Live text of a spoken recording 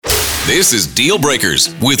This is Deal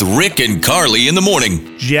Breakers with Rick and Carly in the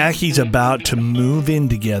morning. Jackie's about to move in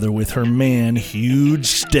together with her man. Huge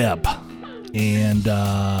step. And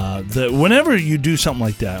whenever you do something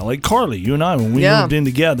like that, like Carly, you and I, when we moved in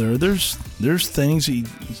together, there's things,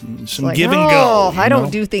 some like, give and go. I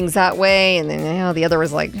don't do things that way. And then the other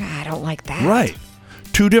was like, I don't like that. Right.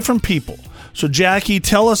 Two different people. So, Jackie,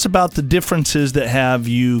 tell us about the differences that have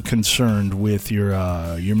you concerned with your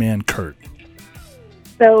man, Kurt.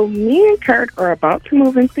 So, me and Kurt are about to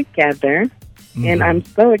move in together, and I'm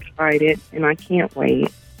so excited, and I can't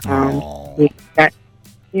wait. Not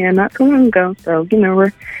too long ago, so,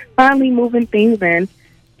 we're finally moving things in.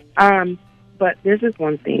 But there's just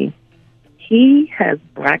one thing. He has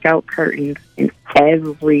blackout curtains in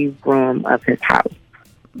every room of his house.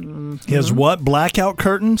 He has what? Blackout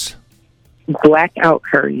curtains? Blackout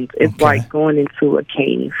curtains. It's like going into a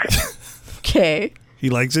cave. Okay.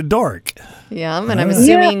 He likes it dark. Yeah, and I'm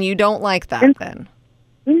assuming you don't like that then.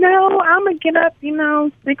 No, I'm going to get up,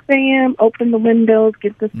 6 a.m., open the windows,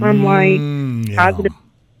 get the sunlight, positive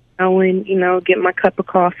going, get my cup of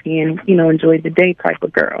coffee and, enjoy the day type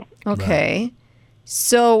of girl. Okay. Right.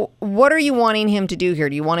 So what are you wanting him to do here?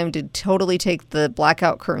 Do you want him to totally take the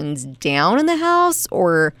blackout curtains down in the house,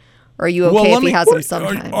 or are you okay if he has them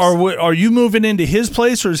sometimes? Are you moving into his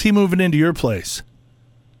place, or is he moving into your place?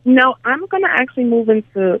 No, I'm going to actually move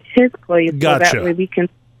into his place. Gotcha. So that way we can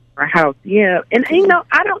our house. Yeah. And, he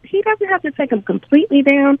doesn't have to take them completely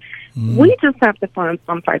down. We just have to find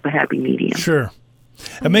some type of happy medium. Sure.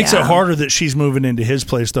 It makes it harder that she's moving into his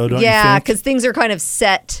place, though, don't you think? Yeah, because things are kind of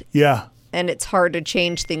set. Yeah. And it's hard to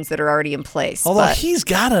change things that are already in place. Although he's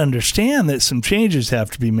got to understand that some changes have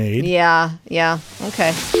to be made. Yeah.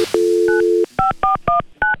 Okay.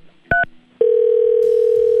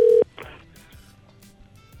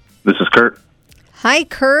 This is Kurt. Hi,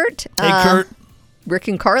 Kurt. Hey, Kurt. Rick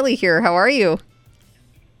and Carly here. How are you?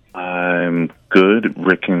 I'm good,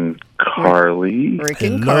 Rick and Carly. Rick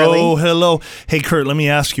and Carly. Hello. Hey, Kurt, let me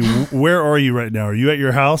ask you, where are you right now? Are you at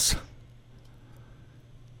your house?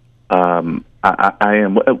 I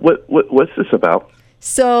am. What's this about?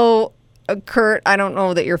 So, Kurt, I don't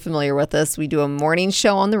know that you're familiar with this. We do a morning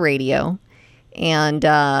show on the radio, and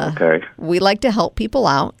we like to help people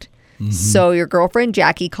out. Mm-hmm. So your girlfriend,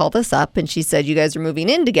 Jackie, called us up, and she said you guys are moving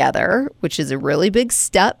in together, which is a really big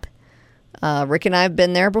step. Rick and I have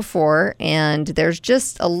been there before, and there's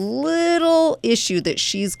just a little issue that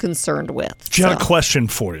she's concerned with. She had a question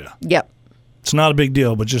for you. Yep. It's not a big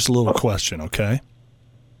deal, but just a little question, okay?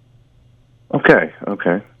 Okay.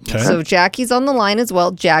 So Jackie's on the line as well.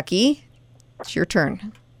 Jackie, it's your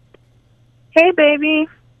turn. Hey, baby.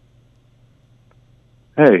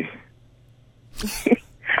 Hey.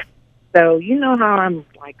 So you know how I'm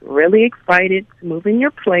really excited to move in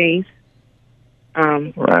your place.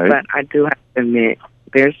 Right. But I do have to admit,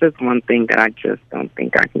 there's just one thing that I just don't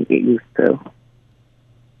think I can get used to.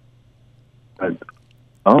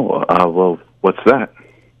 Well, what's that?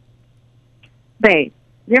 Babe,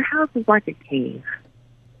 your house is like a cave.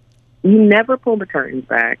 You never pull the curtains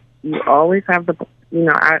back. You always have you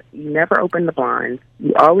never open the blinds.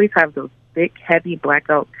 You always have those thick, heavy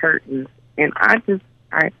blackout curtains. And I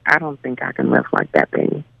don't think I can live like that,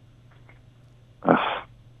 baby.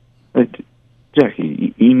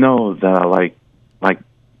 Jackie, you know that I like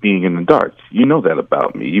being in the dark. You know that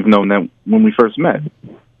about me. You've known that when we first met.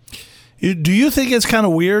 Do you think it's kind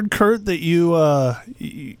of weird, Kurt, that you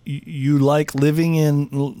like living in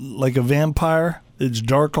like a vampire? It's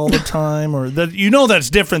dark all the time, or that that's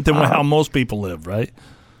different than how most people live, right?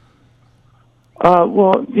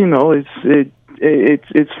 Well,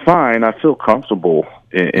 it's fine. I feel comfortable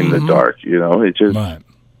in the dark.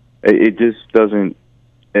 It just doesn't.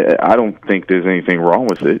 I don't think there's anything wrong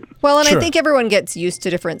with it. Well, and I think everyone gets used to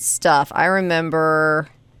different stuff. I remember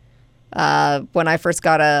when I first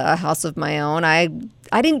got a house of my own, I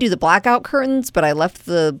didn't do the blackout curtains, but I left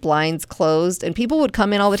the blinds closed, and people would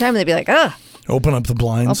come in all the time, and they'd be like, ugh. Open up the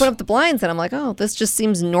blinds. And I'm like, oh, this just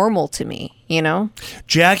seems normal to me,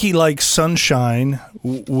 Jackie likes sunshine.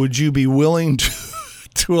 Would you be willing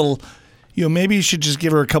to maybe you should just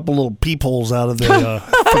give her a couple little peepholes out of the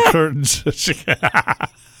curtains.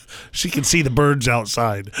 She can see the birds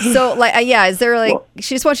outside. So, is there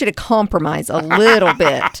she just wants you to compromise a little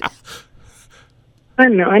bit? I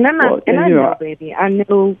know, and I know, baby. I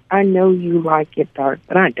know you like it dark,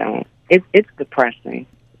 but I don't. It's depressing.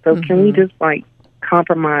 So can we just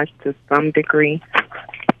compromise to some degree?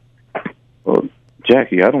 Well,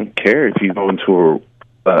 Jackie, I don't care if you go into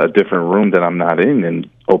a different room that I'm not in and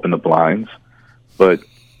open the blinds, but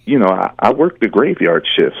I work the graveyard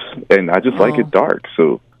shifts and I just like it dark.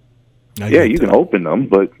 So You can open them,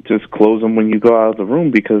 but just close them when you go out of the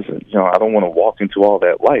room because, I don't want to walk into all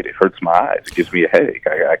that light. It hurts my eyes. It gives me a headache.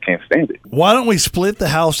 I can't stand it. Why don't we split the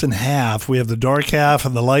house in half? We have the dark half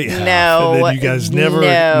and the light half. No. And then you guys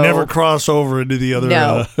never cross over into the other.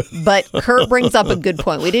 No. But Kurt brings up a good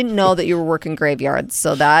point. We didn't know that you were working graveyards,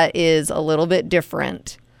 so that is a little bit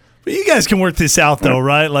different. But you guys can work this out, though,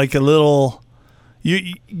 right? Like a little...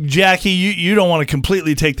 Jackie, you don't want to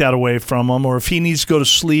completely take that away from him, or if he needs to go to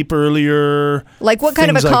sleep earlier. Like what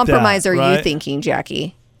kind of a compromise are you thinking,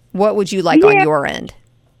 Jackie? What would you like on your end?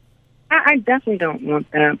 I definitely don't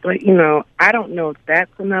want that, but I don't know if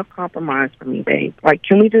that's enough compromise for me, babe. Like,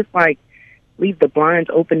 can we just leave the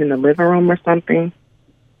blinds open in the living room or something?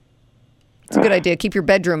 It's a good idea. Keep your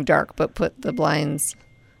bedroom dark, but put the blinds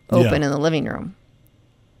open in the living room.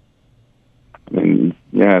 I mean,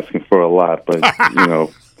 you're asking for a lot, but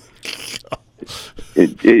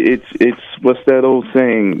it's what's that old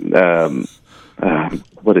saying?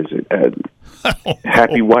 What is it?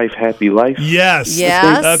 Happy wife, happy life. Yes,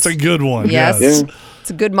 that's a good one. Yes, yeah. It's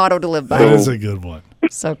a good motto to live by. That is a good one.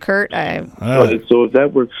 So, Kurt, so if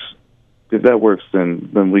that works,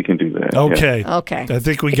 then we can do that. Okay. Yeah. Okay. I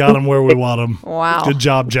think we got him where we want him. Wow. Good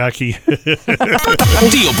job, Jackie.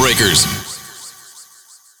 Deal breakers.